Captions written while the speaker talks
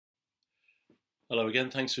Hello again.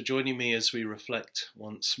 Thanks for joining me as we reflect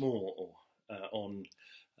once more on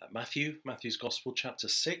Matthew's Gospel, chapter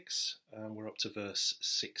 6, and we're up to verse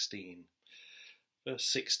 16. Verse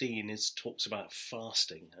 16 talks about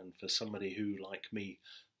fasting, and for somebody who, like me,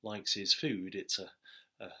 likes his food, it's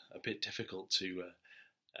a bit difficult to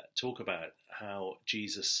talk about how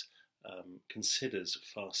Jesus considers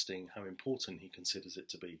fasting, how important he considers it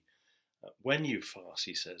to be. When you fast,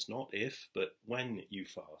 he says, not if, but when you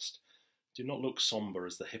fast. Do not look sombre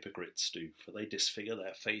as the hypocrites do, for they disfigure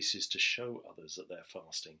their faces to show others that they're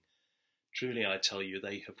fasting. Truly I tell you,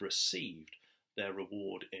 they have received their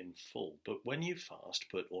reward in full. But when you fast,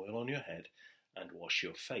 put oil on your head and wash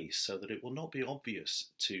your face, so that it will not be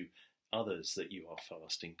obvious to others that you are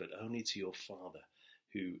fasting, but only to your Father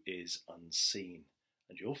who is unseen.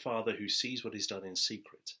 And your Father who sees what is done in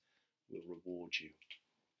secret will reward you.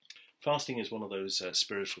 Fasting is one of those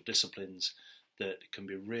spiritual disciplines that can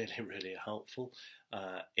be really, really helpful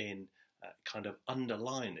in kind of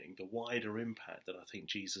underlining the wider impact that I think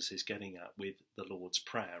Jesus is getting at with the Lord's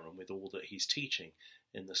Prayer and with all that he's teaching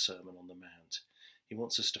in the Sermon on the Mount. He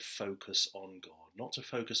wants us to focus on God, not to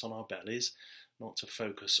focus on our bellies, not to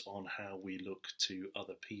focus on how we look to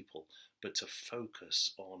other people, but to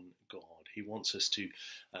focus on God. He wants us to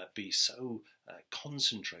be so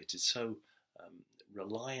concentrated, so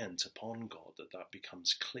reliant upon God that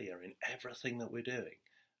becomes clear in everything that we're doing,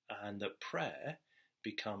 and that prayer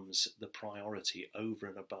becomes the priority over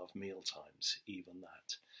and above meal times, even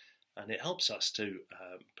that. And it helps us to,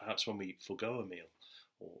 perhaps when we forgo a meal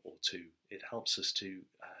or two, it helps us to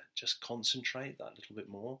just concentrate that little bit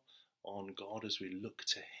more on God as we look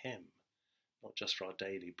to him, not just for our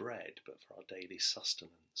daily bread, but for our daily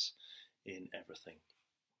sustenance in everything.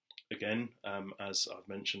 Again, as I've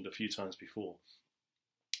mentioned a few times before,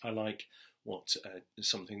 I like what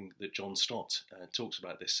something that John Stott talks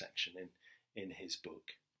about this section in his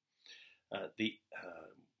book. I've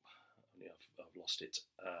lost it.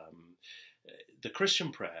 The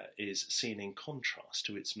Christian prayer is seen in contrast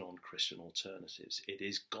to its non-Christian alternatives. It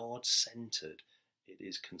is God-centered. It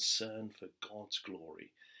is concerned for God's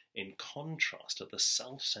glory, in contrast to the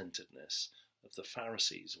self-centeredness of the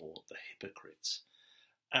Pharisees or the hypocrites.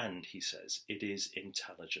 And, he says, it is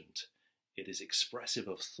intelligent. It is expressive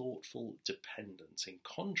of thoughtful dependence, in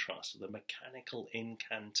contrast to the mechanical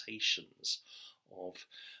incantations of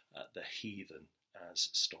the heathen, as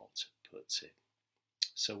Stott puts it.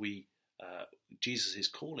 So Jesus is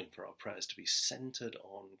calling for our prayers to be centered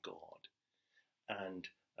on God and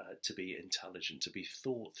to be intelligent, to be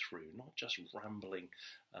thought through, not just rambling,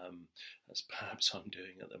 as perhaps I'm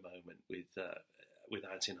doing at the moment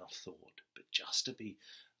without enough thought, but just to be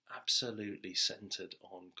absolutely centered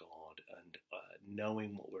on God and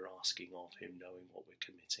knowing what we're asking of him, knowing what we're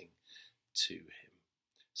committing to him.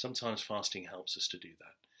 Sometimes fasting helps us to do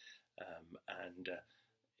that, and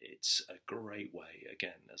it's a great way,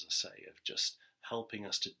 again, as I say, of just helping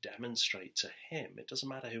us to demonstrate to him. It doesn't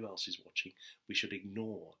matter who else is watching. We should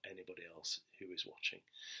ignore anybody else who is watching,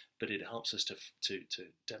 but it helps us to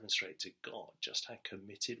demonstrate to God just how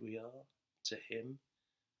committed we are to him.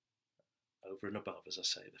 Over and above, as I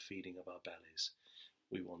say, the feeding of our bellies,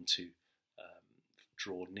 we want to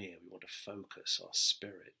draw near, we want to focus our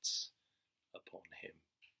spirits upon him.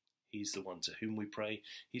 He's the one to whom we pray,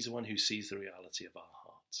 he's the one who sees the reality of our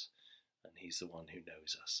hearts, and he's the one who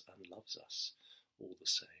knows us and loves us all the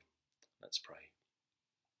same. Let's pray.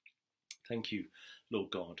 Thank you, Lord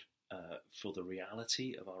God, for the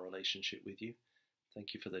reality of our relationship with you.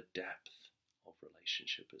 Thank you for the depth of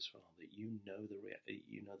relationship as well, that you know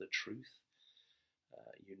the truth.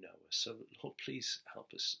 You know us. So, Lord, please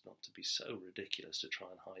help us not to be so ridiculous to try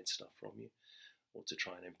and hide stuff from you or to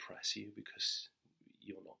try and impress you, because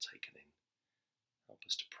you're not taken in. Help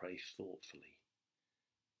us to pray thoughtfully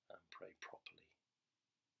and pray properly.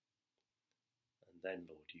 And then,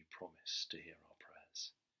 Lord, you promise to hear our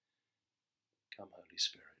prayers. Come, Holy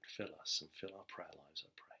Spirit, fill us and fill our prayer lives,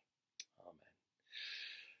 I pray. Amen.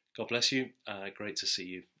 God bless you. Great to see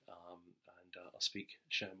you. And I'll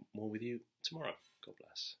share more with you tomorrow. God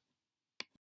bless.